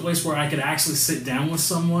 Coming to a place where I could actually sit down with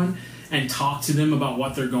someone and talk to them about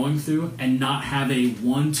what they're going through, and not have a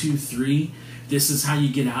 1, 2, 3, this is how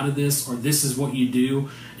you get out of this, or this is what you do,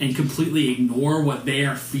 and completely ignore what they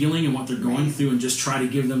are feeling and what they're going through, and just try to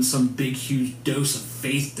give them some big, huge dose of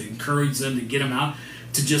faith to encourage them, to get them out,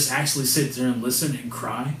 to just actually sit there and listen and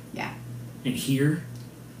cry. Yeah. And hear,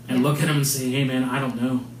 and look at them and say, hey man, I don't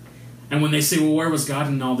know. And when they say, well, where was God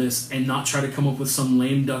in all this, and not try to come up with some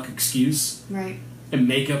lame duck excuse, right, and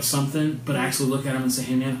make up something, but actually look at them and say,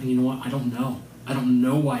 hey man, you know what, I don't know. I don't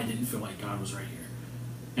know why I didn't feel like God was right here.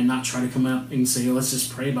 And not try to come out and say, oh, let's just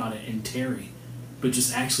pray about it and tarry. But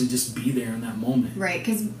just actually just be there in that moment. Right,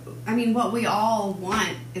 because, what we all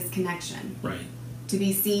want is connection. Right. To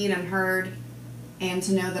be seen and heard, and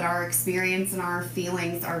to know that our experience and our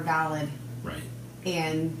feelings are valid. Right.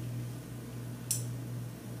 And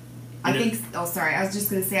I think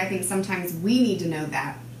sometimes we need to know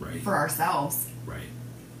that for ourselves. Right.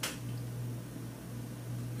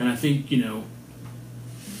 And I think,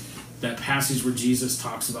 that passage where Jesus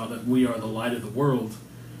talks about that we are the light of the world,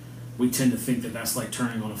 we tend to think that that's like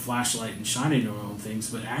turning on a flashlight and shining on our own things,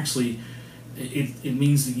 but actually it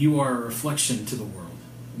means that you are a reflection to the world.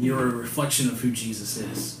 You're a reflection of who Jesus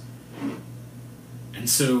is. And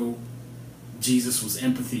so Jesus was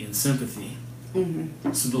empathy and sympathy.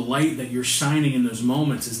 Mm-hmm. So the light that you're shining in those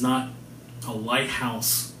moments is not a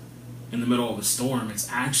lighthouse in the middle of a storm. It's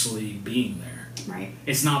actually being there. Right.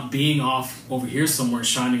 It's not being off over here somewhere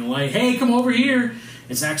shining a light. Hey, come over here.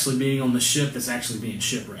 It's actually being on the ship that's actually being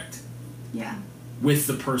shipwrecked. Yeah. with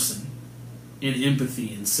the person in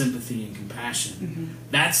empathy and sympathy and compassion. Mm-hmm.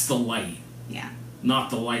 That's the light, Yeah. not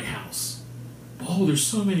the lighthouse. Oh, there's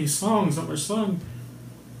so many songs that were sung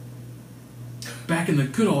back in the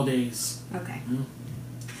good old days. Okay.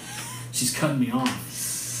 She's cutting me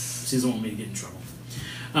off. She doesn't want me to get in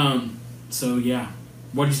trouble. So yeah,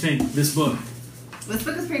 what do you think? This book? This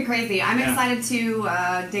book is pretty crazy. I'm excited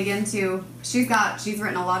to dig into. She's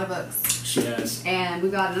written a lot of books. She has. And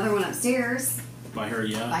we've got another one upstairs By her,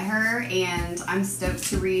 yeah. by her, and I'm stoked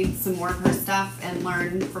to read some more of her stuff and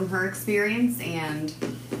learn from her experience. And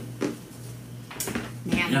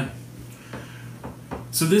man, Yeah.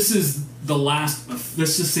 So this is the last.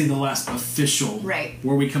 Let's just say the last official. Right.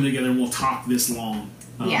 Where we come together and we'll talk this long.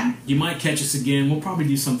 Yeah. You might catch us again. We'll probably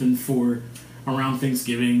do something for around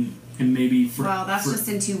Thanksgiving and maybe for. well, that's just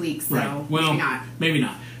in 2 weeks, so Right. Well, maybe not. maybe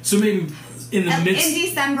not. So maybe in the midst. In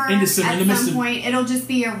December, in the at midst some of- point, it'll just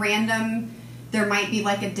be a random. There might be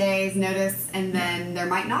like a day's notice, and then there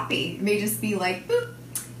might not be. It may just be like boop.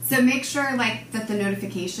 So make sure like that the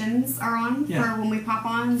notifications are on Yeah. for when we pop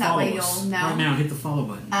on. That Follow way us. you'll know. Right now, hit the follow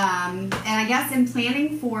button. And I guess in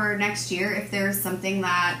planning for next year, if there's something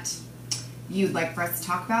that you'd like for us to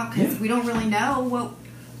talk about, because Yeah. we don't really know what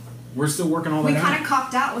We're still working all we that kind out. of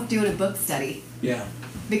copped out with doing a book study Yeah.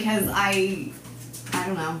 because I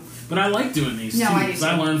don't know. But I like doing these No, too I do because too.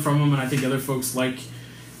 I learn from them, and I think other folks like,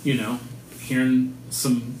 hearing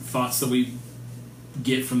some thoughts that we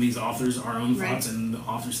get from these authors, our own Right. thoughts and the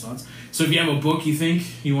author's thoughts. So if you have a book you think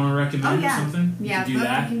you want to recommend Oh yeah, or something, yeah, you can do book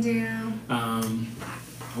that. you can do.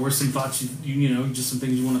 Or some thoughts just some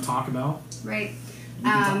things you want to talk about. Right. We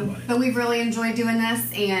can talk about it. But we've really enjoyed doing this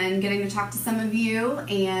and getting to talk to some of you,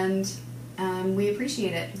 and we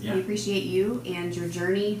appreciate it. Yeah. We appreciate you and your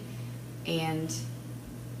journey, and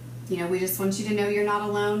we just want you to know you're not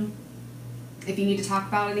alone. If you need to talk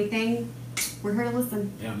about anything, we're here to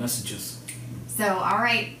listen. Yeah, messages. So, all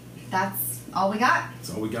right, that's all we got.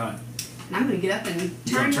 That's all we got. And I'm going to get up and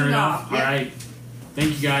You gonna turn it off. All right.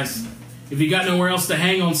 Thank you guys. If you got nowhere else to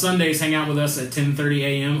hang on Sundays, hang out with us at 10:30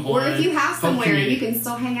 a.m. Or on if you have Hope somewhere, Community. you can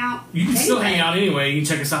still hang out. You can still anyway. hang out anyway. You can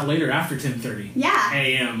check us out later after 10:30 Yeah.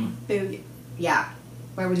 a.m. Yeah.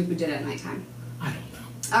 Why would you do it at nighttime? I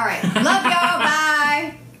don't know. All right. Love y'all.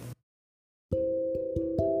 Bye.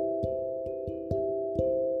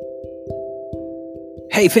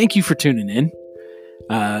 Hey, thank you for tuning in.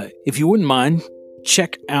 If you wouldn't mind,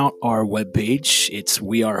 check out our webpage. It's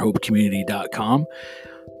wearehopecommunity.com.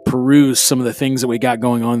 Peruse some of the things that we got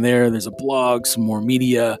going on there. There's a blog, some more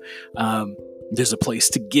media. There's a place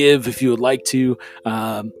to give if you would like to.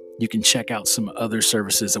 You can check out some other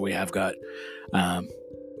services that we have got.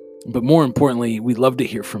 But more importantly, we'd love to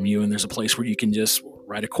hear from you, and there's a place where you can just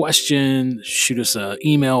write a question, shoot us an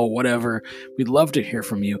email, whatever. We'd love to hear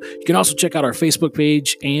from you. You can also check out our Facebook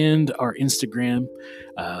page and our Instagram.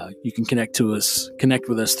 You can connect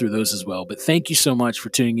with us through those as well. But thank you so much for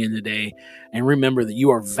tuning in today, and remember that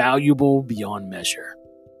you are valuable beyond measure.